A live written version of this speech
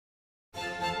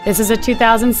This is a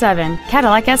 2007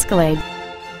 Cadillac Escalade.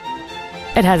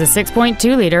 It has a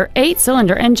 6.2-liter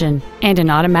 8-cylinder engine and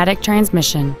an automatic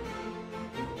transmission.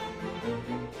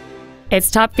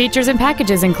 Its top features and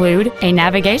packages include a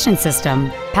navigation system,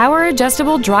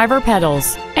 power-adjustable driver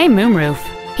pedals, a moonroof,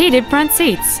 heated front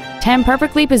seats, 10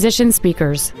 perfectly positioned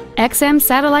speakers, XM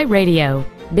satellite radio,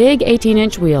 big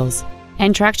 18-inch wheels,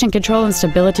 and traction control and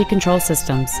stability control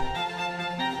systems.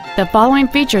 The following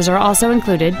features are also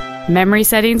included: memory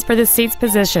settings for the seat's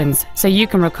positions so you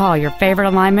can recall your favorite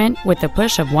alignment with the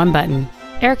push of one button,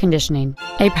 air conditioning,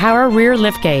 a power rear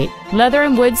liftgate, leather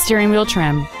and wood steering wheel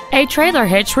trim, a trailer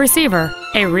hitch receiver,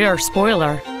 a rear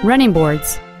spoiler, running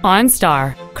boards,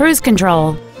 OnStar, cruise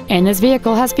control, and this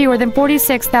vehicle has fewer than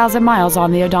 46,000 miles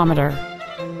on the odometer.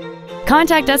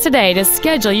 Contact us today to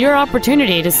schedule your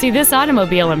opportunity to see this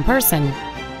automobile in person.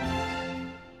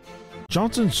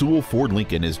 Johnson Sewell Ford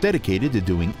Lincoln is dedicated to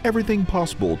doing everything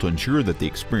possible to ensure that the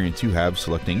experience you have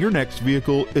selecting your next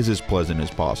vehicle is as pleasant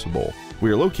as possible. We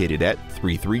are located at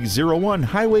 3301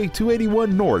 Highway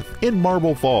 281 North in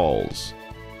Marble Falls.